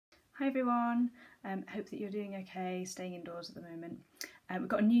Hi everyone, hope that you're doing okay, staying indoors at the moment. We've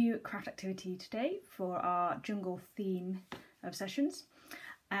got a new craft activity today for our jungle theme of sessions.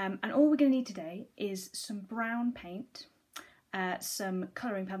 And all we're going to need today is some brown paint, some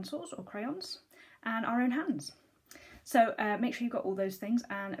colouring pencils or crayons, and our own hands. So make sure you've got all those things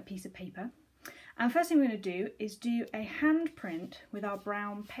and a piece of paper. And first thing we're going to do is do a hand print with our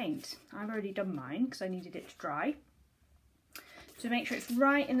brown paint. I've already done mine because I needed it to dry. So make sure it's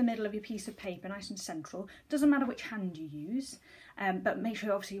right in the middle of your piece of paper, nice and central. Doesn't matter which hand you use, but make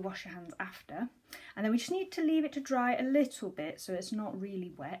sure obviously you wash your hands after. And then we just need to leave it to dry a little bit so it's not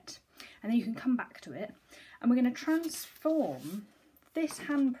really wet. And then you can come back to it. And we're going to transform this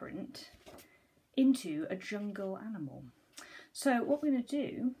handprint into a jungle animal. So what we're going to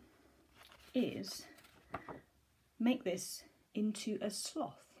do is make this into a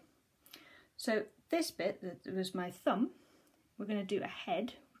sloth. So this bit that was my thumb, we're going to do a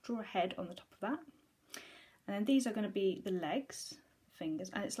head, draw a head on the top of that. And then these are going to be the legs,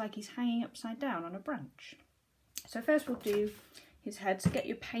 fingers, and it's like he's hanging upside down on a branch. So first we'll do his head, so get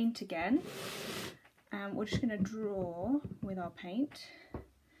your paint again. And we're just going to draw with our paint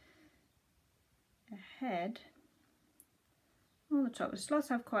a head on the top. The sloths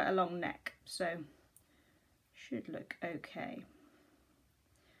have quite a long neck, so should look okay.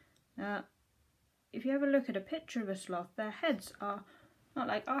 Now, if you ever look at a picture of a sloth, their heads are not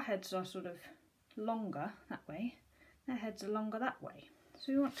like our heads are sort of longer that way. Their heads are longer that way.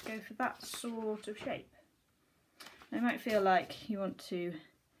 So we want to go for that sort of shape. Now, you might feel like you want to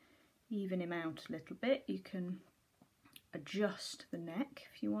even him out a little bit. You can adjust the neck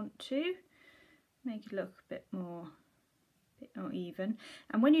if you want to. Make it look a bit more even.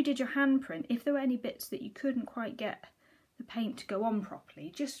 And when you did your handprint, if there were any bits that you couldn't quite get the paint to go on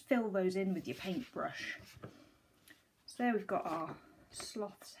properly, just fill those in with your paintbrush. So there we've got our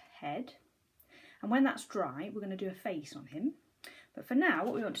sloth's head, and when that's dry we're going to do a face on him. But for now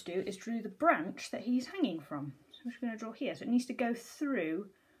what we want to do is draw the branch that he's hanging from. So we're just going to draw here, so it needs to go through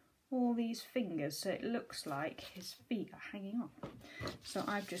all these fingers so it looks like his feet are hanging on. So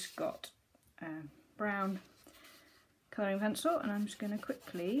I've just got a brown colouring pencil and I'm just going to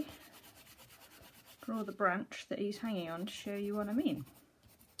quickly draw the branch that he's hanging on to show you what I mean.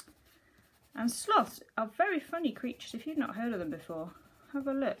 And sloths are very funny creatures. If you've not heard of them before, have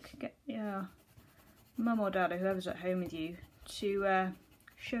a look. Get your mum or dad or whoever's at home with you to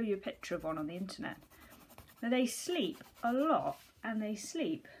show you a picture of one on the internet. Now, they sleep a lot and they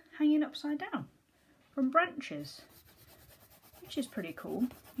sleep hanging upside down from branches, which is pretty cool.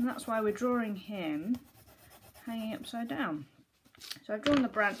 And that's why we're drawing him hanging upside down. So I've drawn the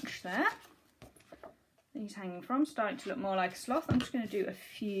branch there he's hanging from, starting to look more like a sloth. I'm just going to do a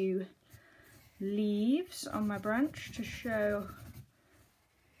few leaves on my branch to show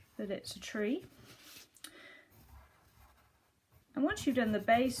that it's a tree. And once you've done the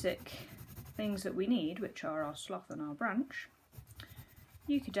basic things that we need, which are our sloth and our branch,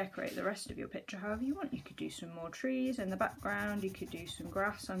 you could decorate the rest of your picture however you want. You could do some more trees in the background, you could do some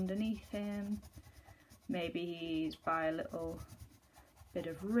grass underneath him, maybe he's by a little bit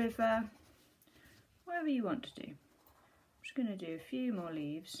of river. Whatever you want to do. I'm just going to do a few more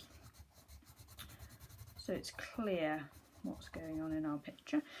leaves so it's clear what's going on in our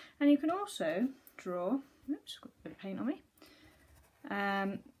picture. And you can also draw, oops, got a bit of paint on me,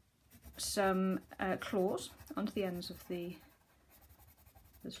 some claws onto the ends of the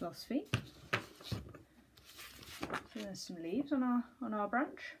sloth's feet. So there's some leaves on our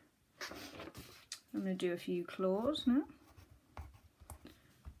branch. I'm going to do a few claws now.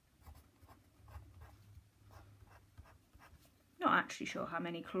 Not actually sure how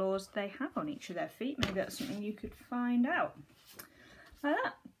many claws they have on each of their feet. Maybe that's something you could find out. Like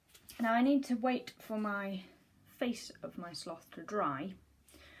that. Now I need to wait for my face of my sloth to dry,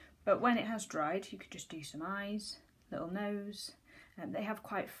 but when it has dried you could just do some eyes, little nose, and they have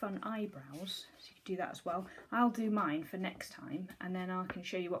quite fun eyebrows, so you could do that as well. I'll do mine for next time and then I can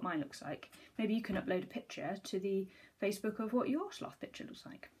show you what mine looks like. Maybe you can upload a picture to the Facebook of what your sloth picture looks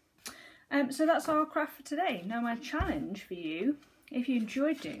like. So that's our craft for today. Now my challenge for you, if you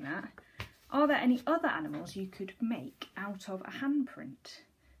enjoyed doing that, are there any other animals you could make out of a handprint?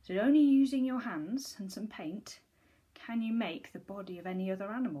 So only using your hands and some paint, can you make the body of any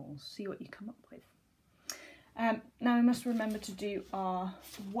other animals? See what you come up with. Now we must remember to do our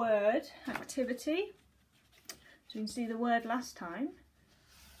word activity. So you can see the word last time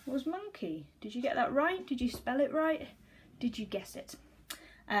was monkey. Did you get that right? Did you spell it right? Did you guess it?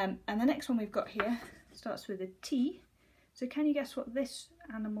 And the next one we've got here starts with a T. So can you guess what this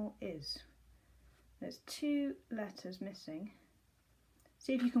animal is? There's two letters missing.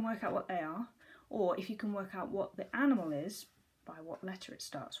 See if you can work out what they are, or if you can work out what the animal is by what letter it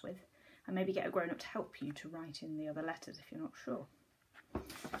starts with, and maybe get a grown-up to help you to write in the other letters if you're not sure.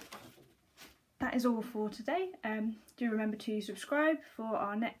 That is all for today. Do remember to subscribe for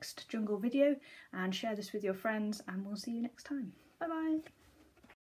our next jungle video and share this with your friends, and we'll see you next time. Bye bye!